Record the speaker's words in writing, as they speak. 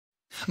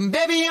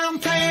Baby, I'm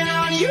playing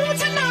on you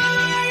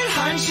tonight.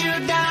 Hunt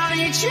you down,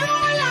 eat you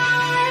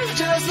alive.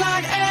 Just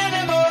like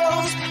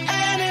animals,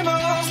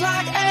 animals,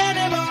 like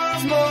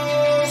animals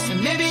most.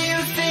 And maybe you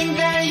think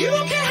that you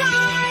can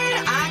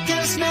hide. I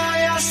can smell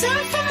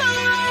yourself for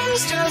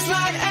miles. Just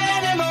like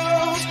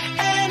animals,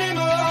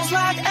 animals,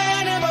 like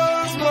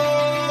animals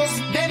most.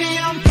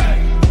 Baby, I'm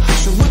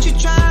so what you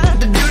trying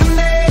to do to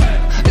me?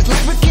 It's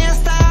like we can't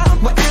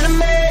stop, we're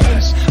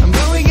enemies. And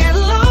when we get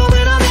low, we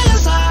don't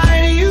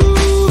inside of you.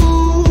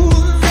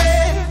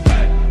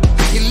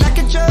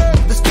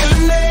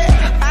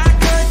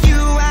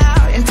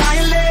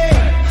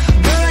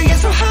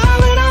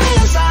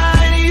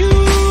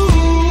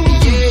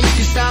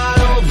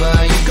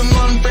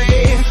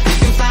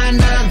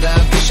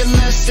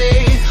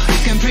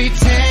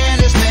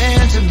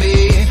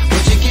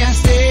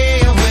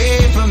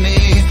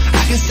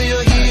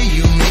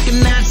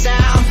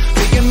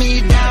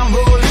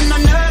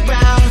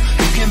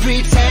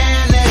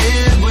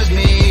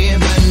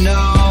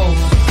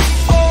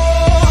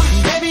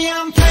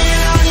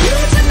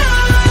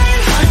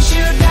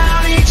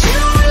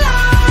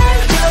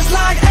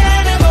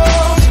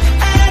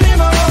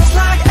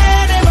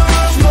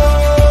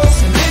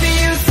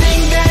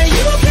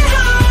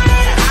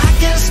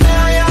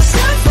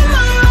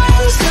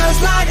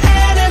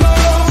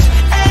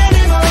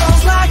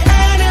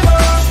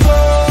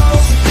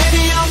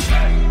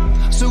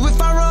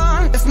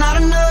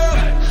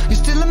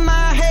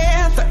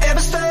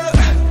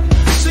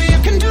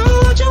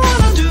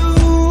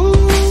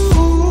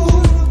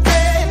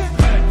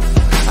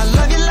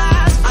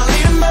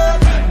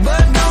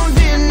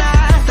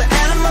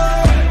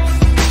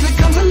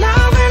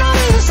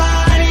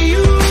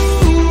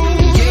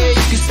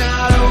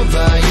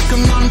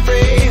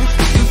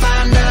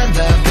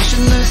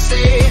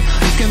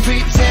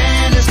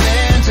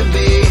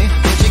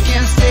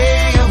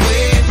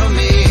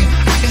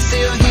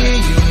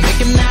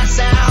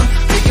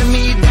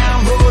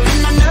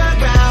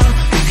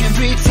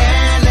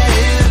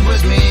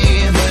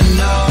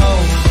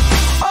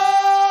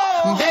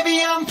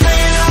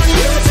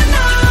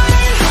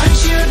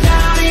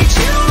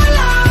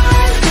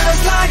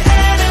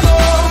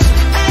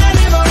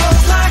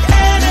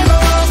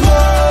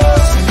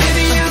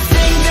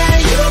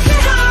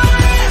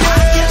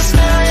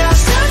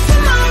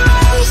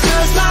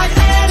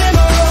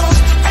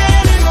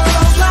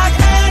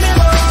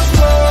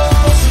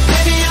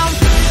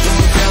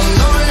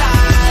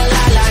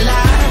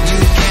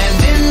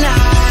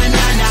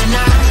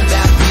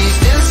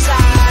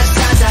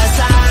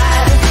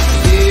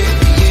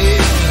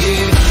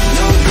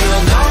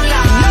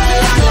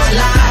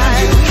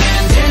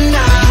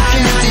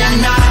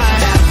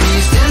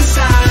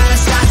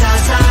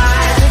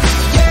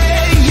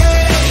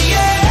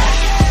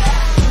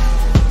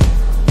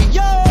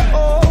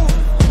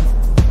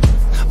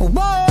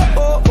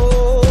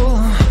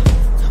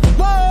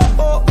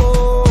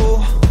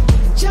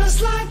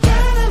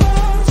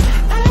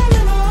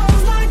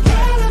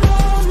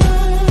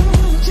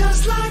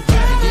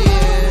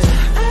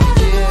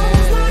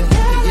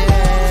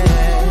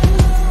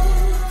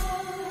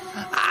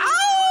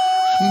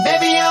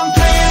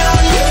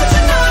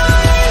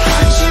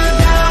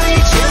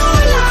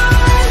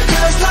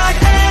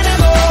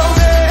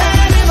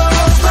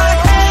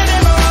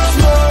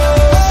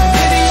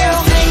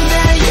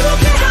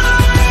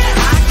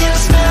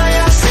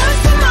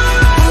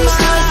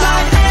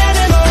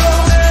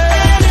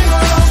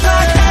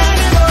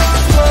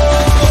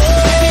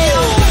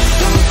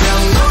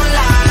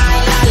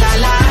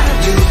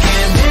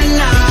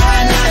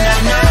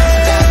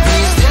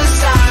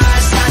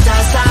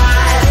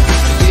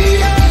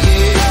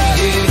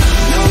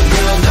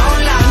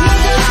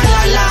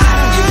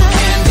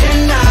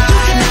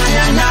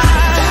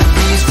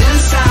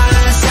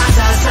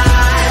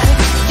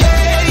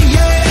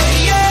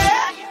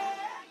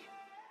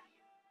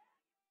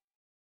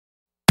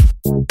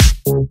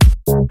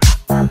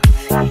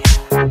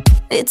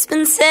 It's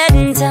been said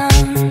and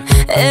done.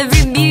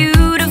 Every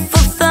beautiful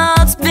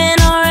thought's been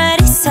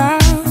already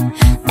sung.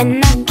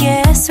 And I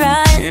guess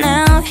right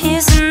now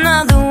here's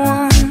another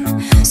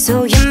one.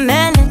 So your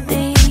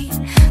melody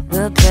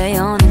will play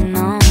on and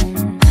on.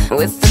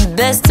 With the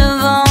best of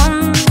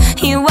them,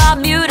 you are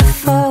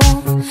beautiful,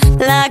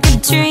 like a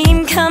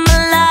dream come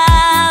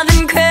alive,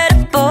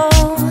 incredible.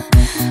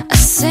 A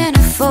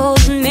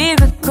centerfold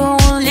miracle,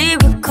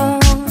 lyrical.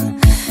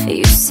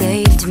 You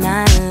saved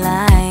my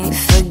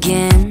life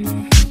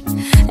again.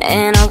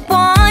 And I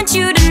want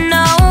you to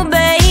know,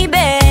 baby,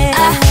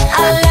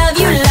 I love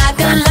you like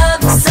a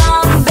love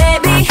song,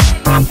 baby.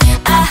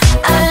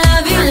 I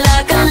love you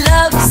like a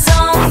love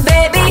song,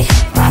 baby.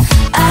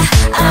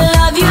 I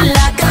love you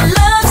like a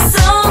love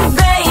song,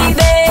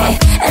 baby.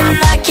 And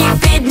I keep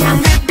it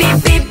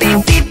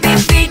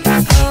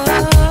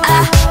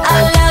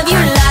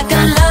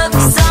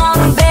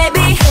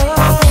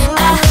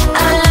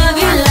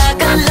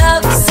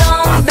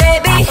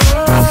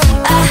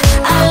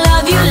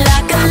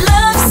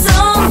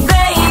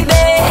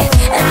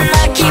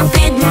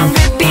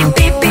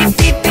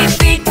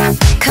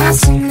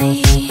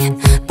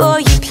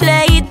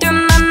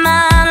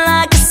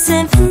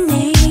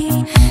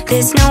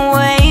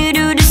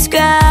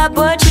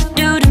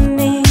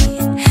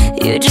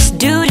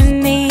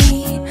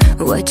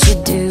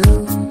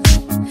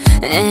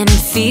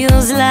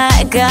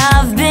like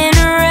I've been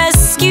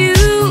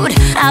rescued.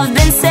 I've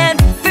been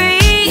set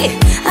free.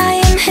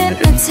 I am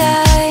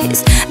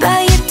hypnotized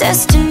by your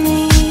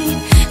destiny.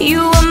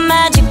 You are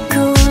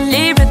magical,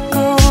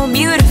 lyrical,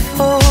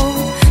 beautiful.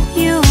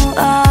 You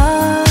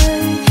are,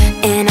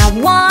 and I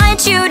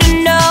want you to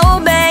know,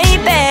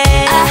 baby,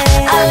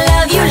 I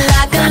love you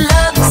like a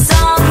love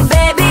song,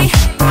 baby.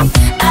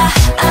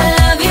 I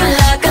love you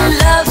like a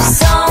love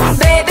song,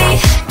 baby.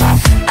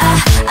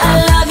 I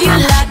love you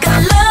like a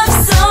love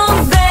song,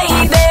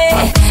 baby.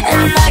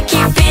 And I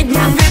keep it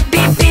and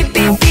repeat, beep,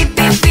 beep, beep,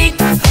 beep, beep.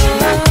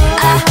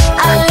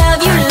 I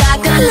love you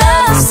like a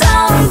love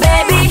song,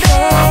 baby.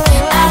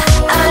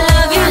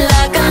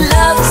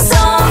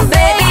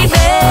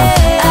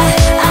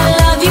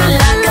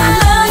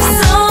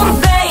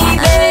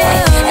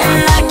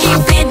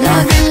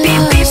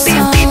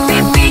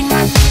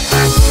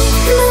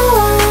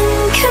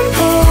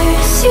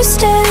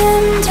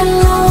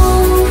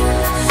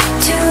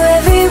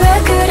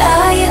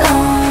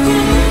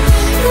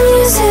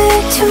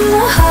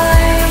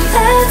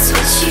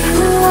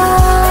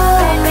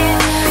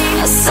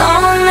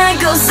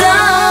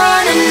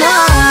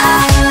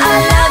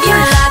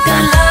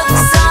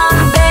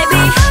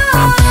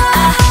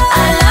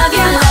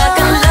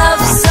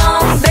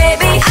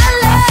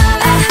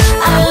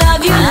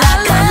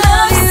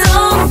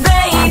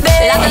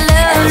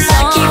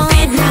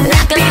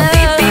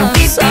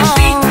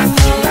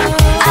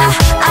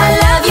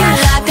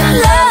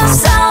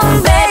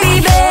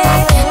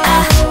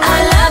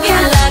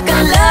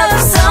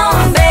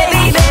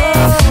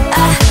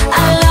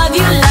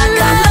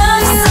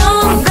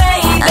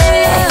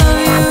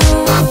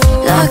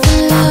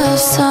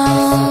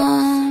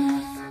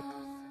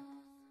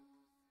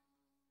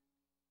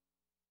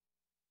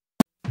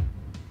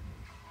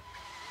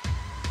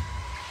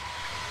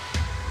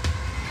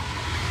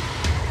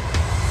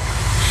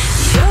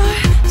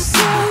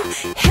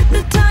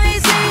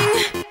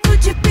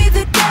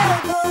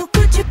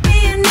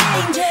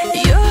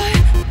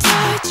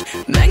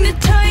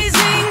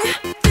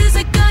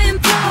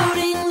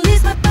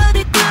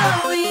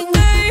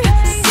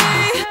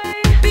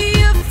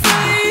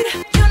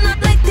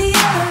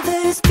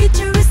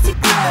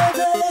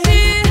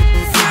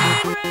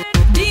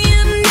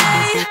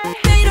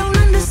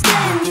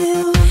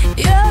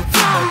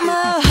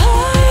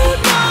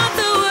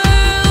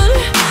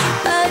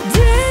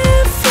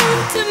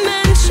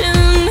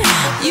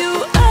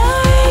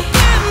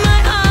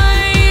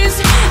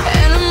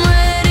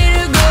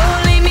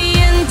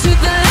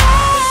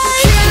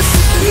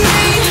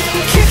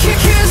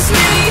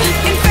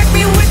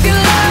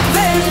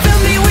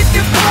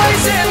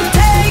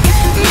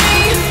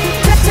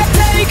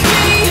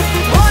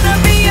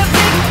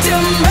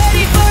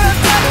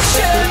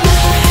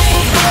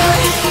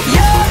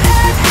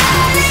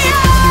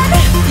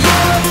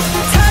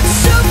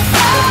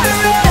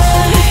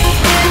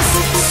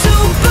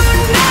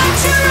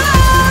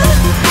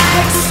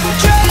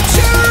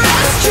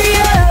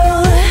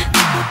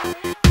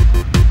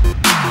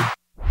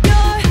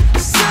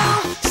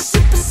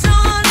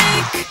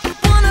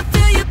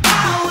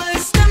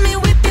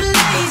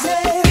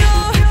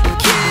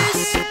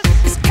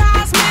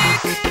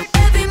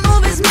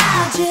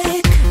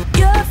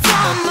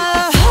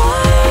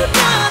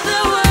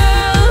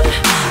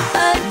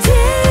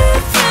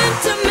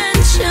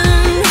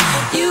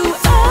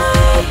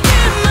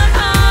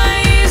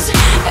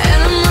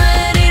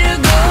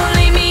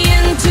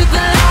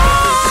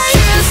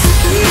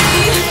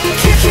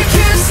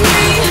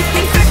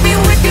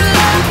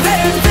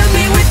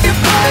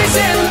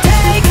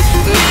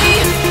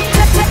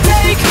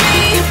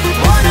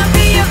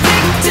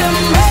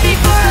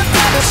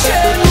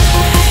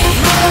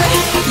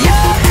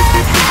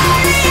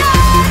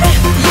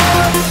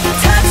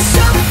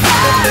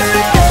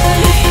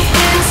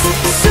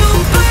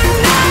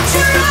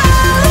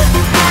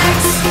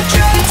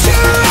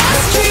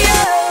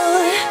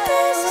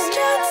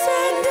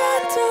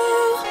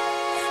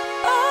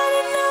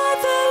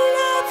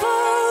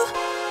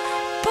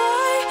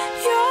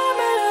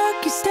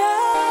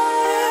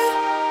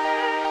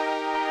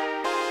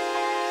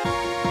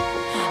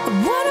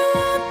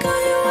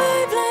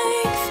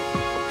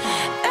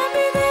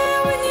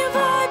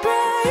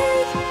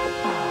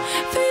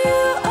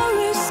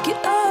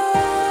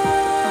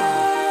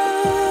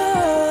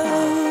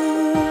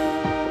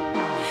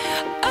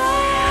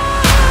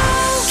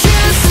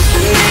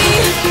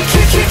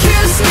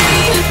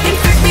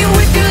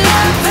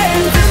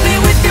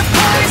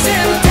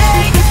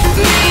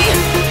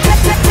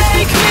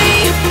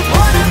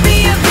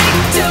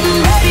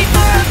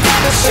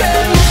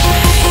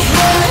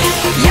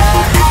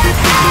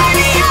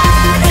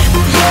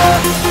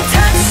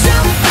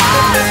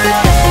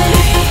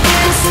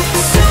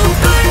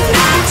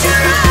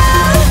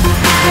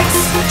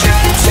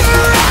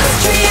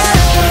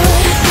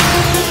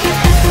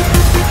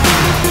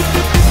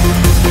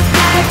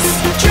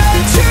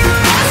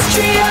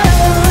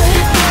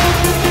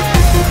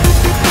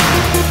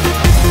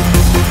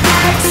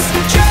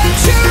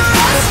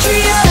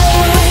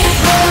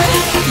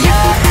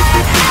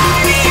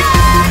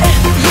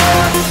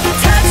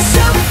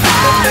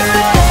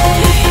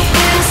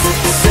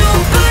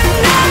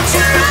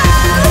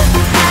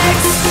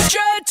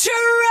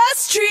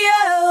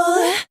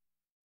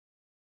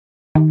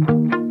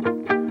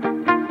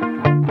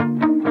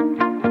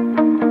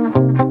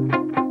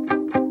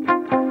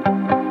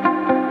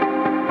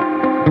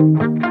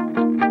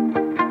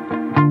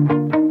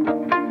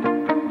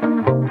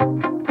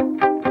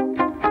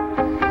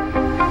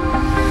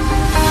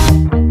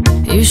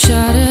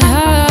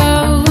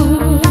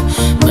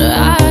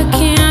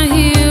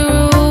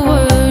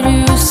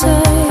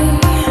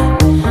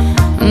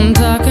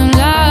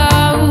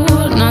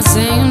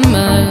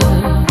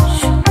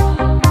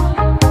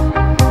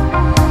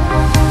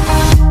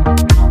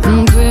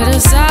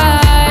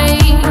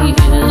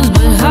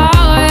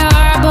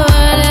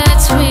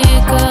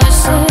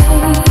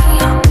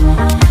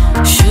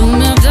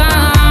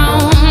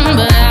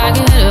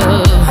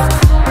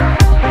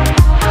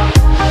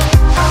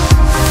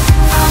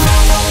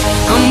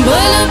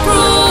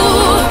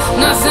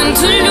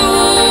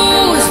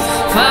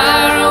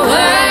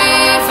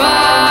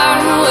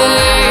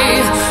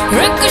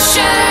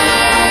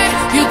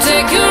 You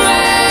take your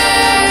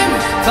aim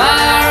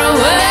far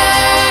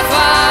away,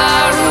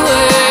 far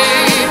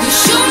away. You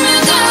shoot me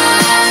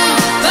down,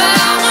 but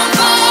I won't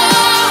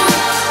fall.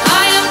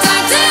 I am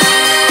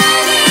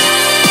titanium.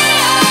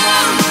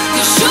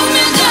 You shoot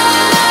me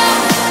down,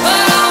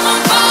 but I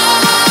won't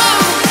fall.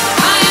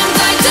 I am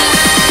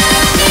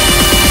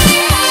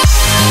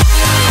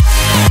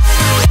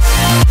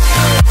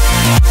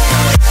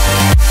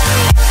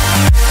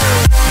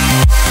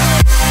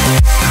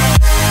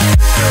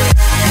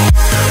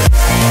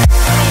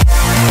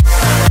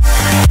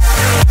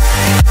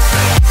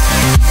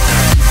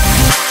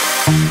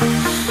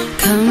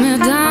calm me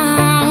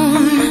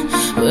down,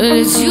 well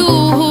it's you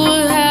who